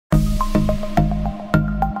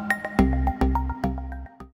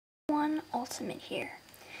One ultimate here.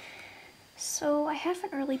 So I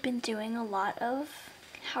haven't really been doing a lot of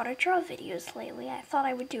how to draw videos lately. I thought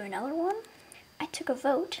I would do another one. I took a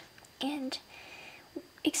vote and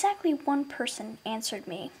exactly one person answered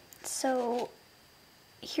me. So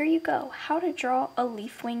here you go, how to draw a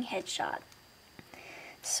LeafWing headshot.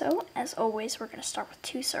 So as always, we're going to start with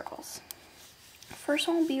 2 circles. First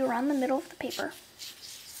one will be around the middle of the paper.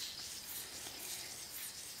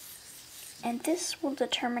 And this will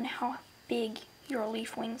determine how big your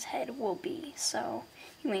LeafWing's head will be. So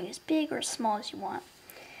you make it as big or as small as you want.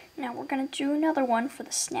 Now we're going to do another one for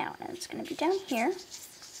the snout, and it's going to be down here.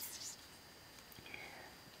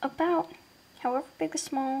 About however big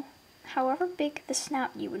the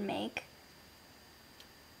snout you would make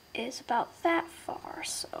is about that far.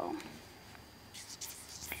 So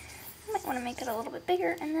you might want to make it a little bit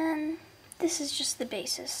bigger, and then this is just the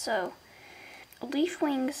basis. So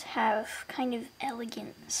LeafWings have kind of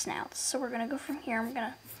elegant snouts. So we're going to go from here, and we're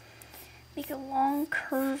going to make a long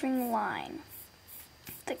curving line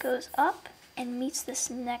that goes up and meets this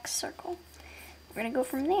next circle. We're going to go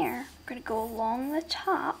from there, we're going to go along the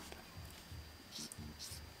top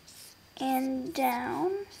and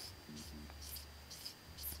down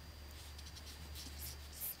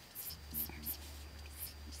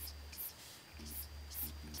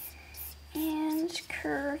and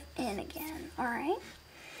curve in again. Alright,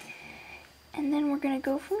 and then we're going to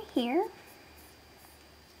go from here,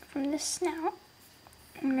 from this snout,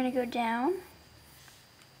 and we're going to go down,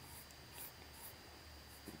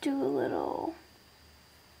 do a little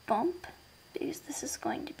bump, because this is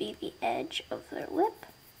going to be the edge of their lip.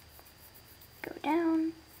 Go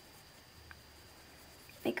down,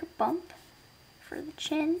 make a bump for the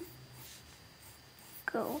chin,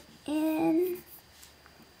 go in,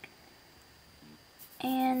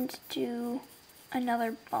 and do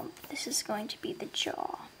another bump. This is going to be the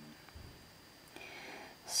jaw.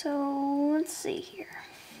 So let's see here.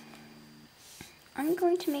 I'm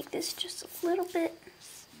going to make this just a little bit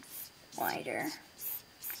wider.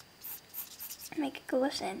 Make it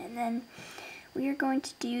glisten, and then we are going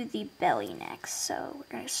to do the belly next. So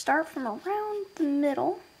we're going to start from around the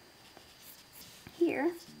middle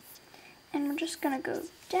here, and we're just going to go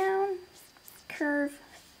down, curve,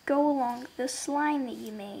 go along this line that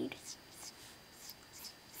you made,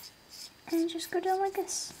 and just go down like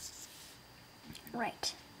this.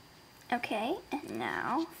 Right. Okay, and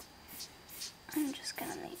now I'm just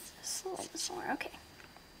going to make this a little bit smaller. Okay.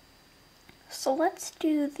 So let's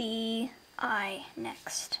do the eye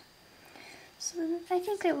next. So I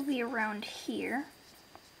think that would be around here.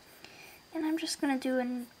 And I'm just going to do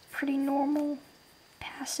a pretty normal,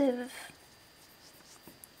 passive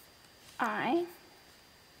eye.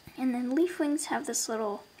 And then LeafWings have this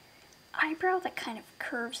little eyebrow that kind of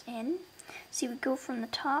curves in. So you would go from the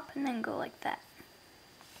top and then go like that.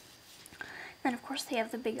 Then of course they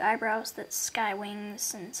have the big eyebrows that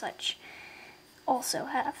Skywings and such also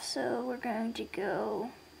have. So we're going to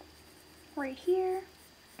go right here.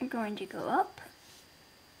 We're going to go up.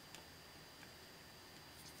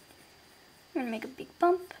 We're going to make a big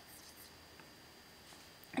bump.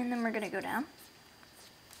 And then we're going to go down.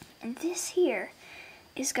 And this here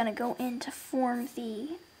is going to go in to form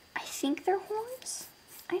the, I think they're horns?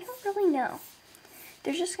 I don't really know.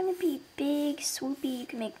 They're just going to be big, swoopy. You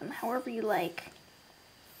can make them however you like.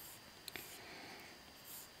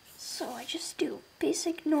 So I just do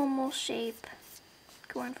basic normal shape,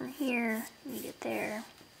 going from here, meet it there.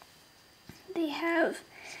 They have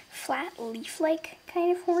flat leaf-like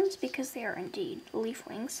kind of horns because they are indeed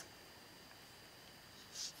LeafWings.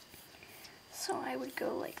 So I would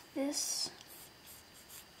go like this.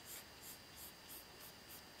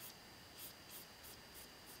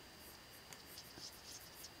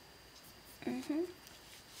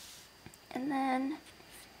 And then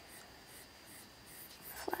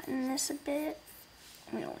flatten this a bit.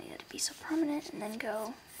 We don't need it to be so prominent. And then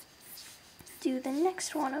go do the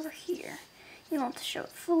next one over here. You don't have to show it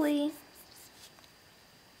fully.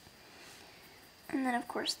 And then of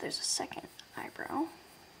course there's a second eyebrow.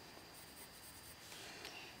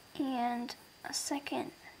 And a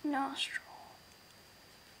second nostril.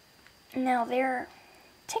 Now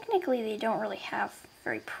technically they don't really have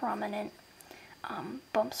very prominent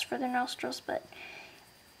bumps for their nostrils, but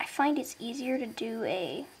I find it's easier to do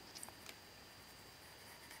a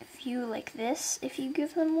view like this if you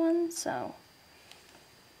give them one. So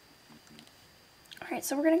alright,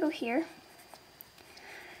 so we're going to go here,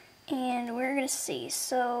 and we're going to see.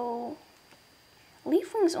 So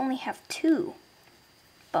LeafWings only have 2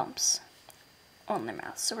 bumps on their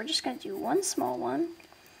mouth, so we're just going to do one small one,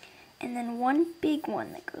 and and then one big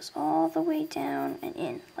one that goes all the way down and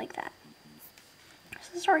in, like that. So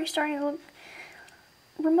it's already starting to look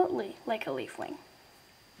remotely like a leaf wing.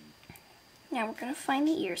 Now we're going to find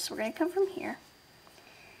the ears, so we're going to come from here.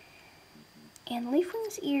 And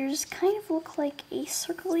LeafWing's ears kind of look like a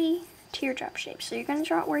circly teardrop shape. So you're going to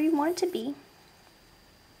draw it where you want it to be,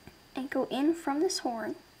 and go in from this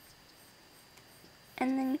horn,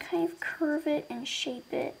 and then kind of curve it and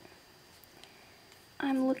shape it.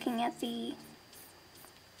 I'm looking at the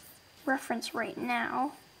reference right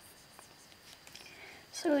now.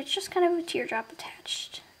 So it's just kind of a teardrop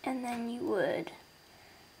attached, and then you would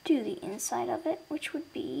do the inside of it, which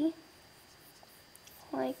would be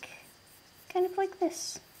like, kind of like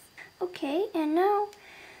this. Okay, and now,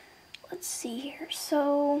 let's see here.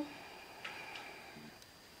 So,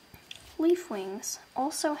 leaf wings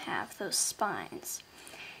also have those spines,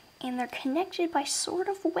 and they're connected by sort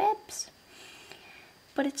of webs.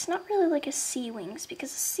 But it's not really like a sea wings,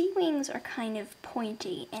 because sea wings are kind of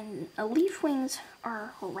pointy, and a leaf wings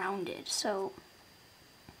are rounded. So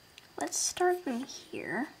let's start them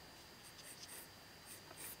here,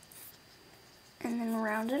 and then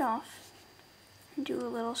round it off, and do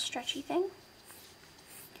a little stretchy thing.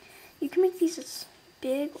 You can make these as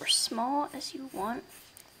big or small as you want.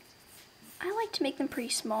 I like to make them pretty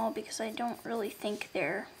small because I don't really think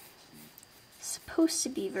they're supposed to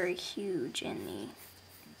be very huge in the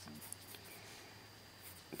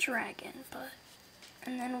dragon,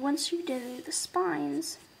 and then once you do the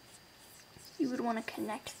spines, you would want to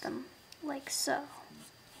connect them like so.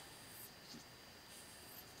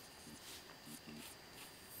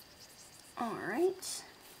 Alright.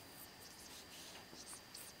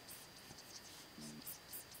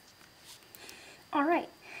 Alright,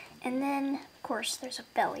 and then of course there's a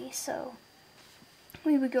belly, so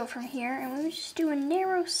we would go from here and we would just do a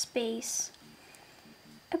narrow space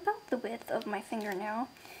about the width of my fingernail.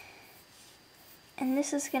 And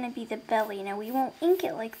this is going to be the belly. Now we won't ink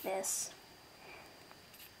it like this,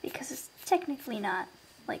 because it's technically not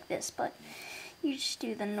like this, but you just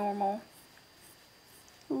do the normal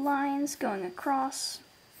lines going across.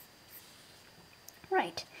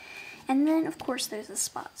 Right. And then of course there's the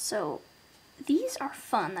spots. So these are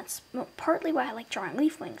fun. That's partly why I like drawing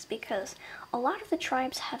leaf wings, because a lot of the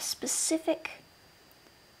tribes have specific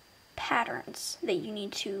patterns that you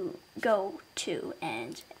need to go to,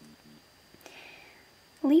 and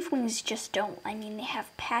leaf wings just don't. I mean, they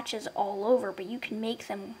have patches all over, but you can make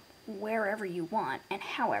them wherever you want and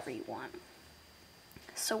however you want.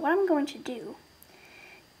 So what I'm going to do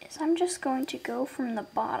is I'm just going to go from the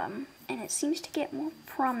bottom, and it seems to get more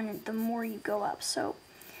prominent the more you go up. So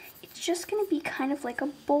it's just going to be kind of like a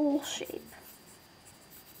bowl shape.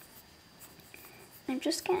 I'm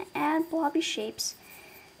just going to add blobby shapes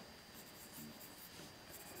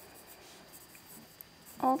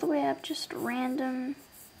all the way up, just random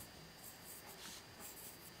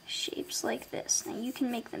shapes like this. Now you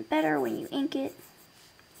can make them better when you ink it.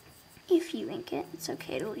 If you ink it, it's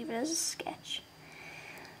okay to leave it as a sketch.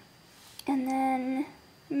 And then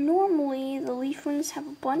normally the leaf wings have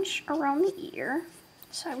a bunch around the ear,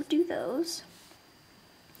 so I would do those.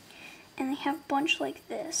 And they have a bunch like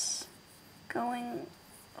this going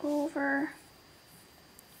over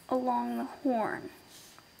along the horn.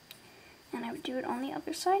 And I would do it on the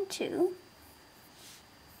other side too.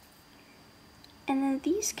 And then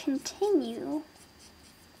these continue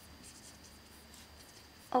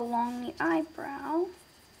along the eyebrow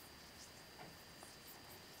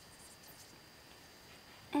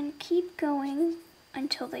and keep going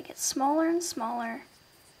until they get smaller and smaller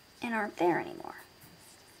and aren't there anymore.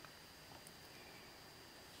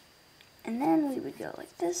 And then we would go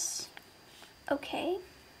like this. Okay.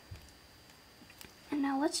 And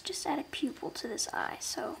now let's just add a pupil to this eye.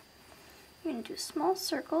 So you're going to do a small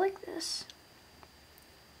circle like this,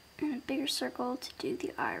 and a bigger circle to do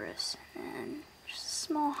the iris, and just a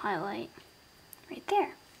small highlight right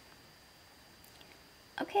there.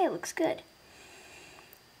 Okay, it looks good.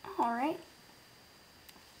 Alright.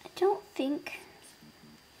 I don't think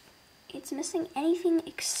it's missing anything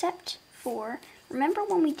except for, remember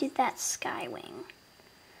when we did that sky wing?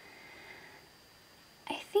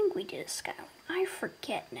 I think we did a sky wing. I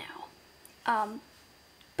forget now.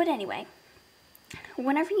 But anyway,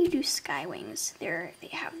 whenever you do sky wings, they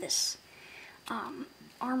have this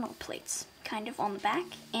armor plates kind of on the back,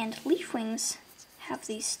 and leaf wings have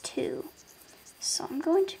these too. So I'm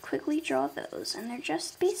going to quickly draw those, and they're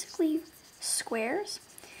just basically squares,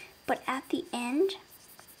 but at the end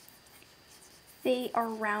they are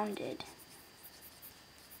rounded.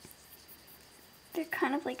 They're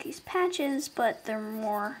kind of like these patches, but they're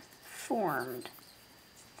more formed.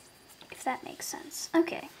 if that makes sense.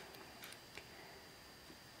 Okay.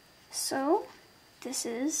 So, this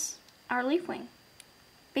is our LeafWing,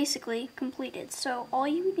 basically completed. So all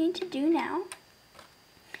you need to do now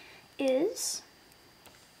is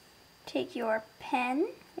take your pen,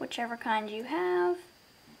 whichever kind you have,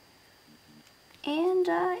 and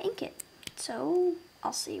ink it. So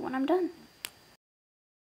I'll see you when I'm done.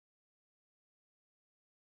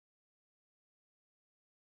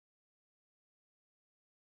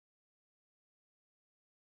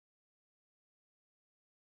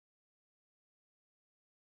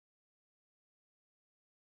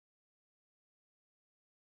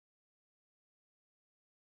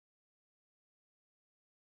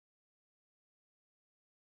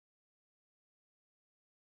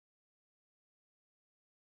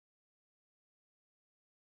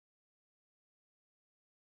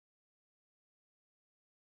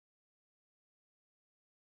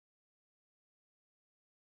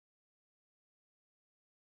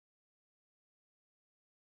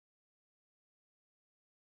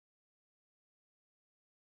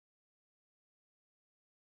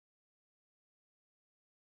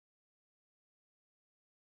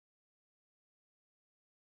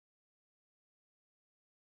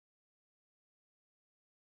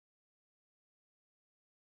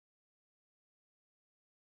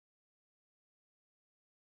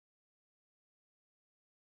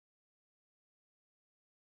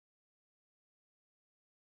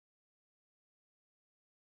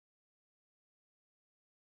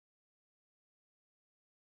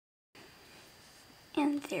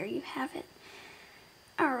 And there you have it.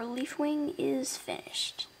 Our LeafWing is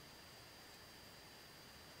finished.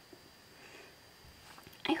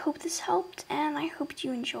 I hope this helped, and I hope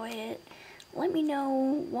you enjoyed it. Let me know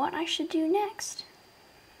what I should do next.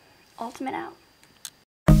 Ultimate out.